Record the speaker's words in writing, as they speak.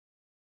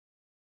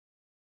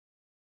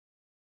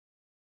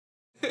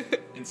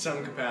in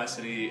some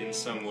capacity, in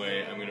some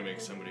way, I'm gonna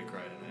make somebody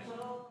cry tonight.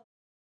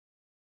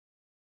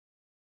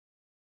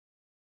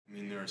 I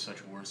mean, there are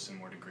such worse and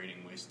more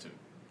degrading ways to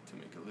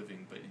make a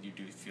living, but you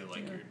do feel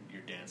like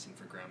you're dancing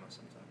for grandma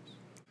sometimes.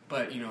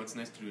 But, you know, it's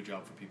nice to do a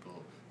job for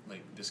people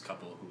like this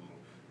couple who,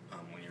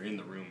 when you're in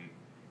the room,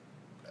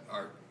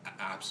 are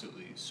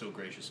absolutely so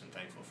gracious and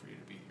thankful for you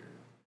to be here.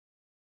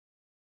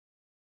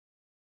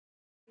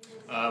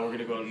 We're going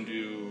to go out and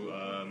do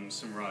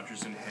some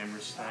Rodgers and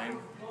Hammerstein,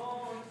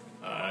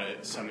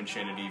 some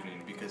Enchanted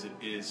Evening, because it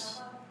is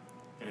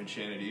an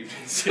enchanted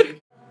evening.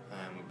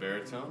 I'm a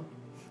baritone,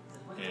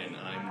 and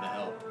I'm the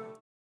help.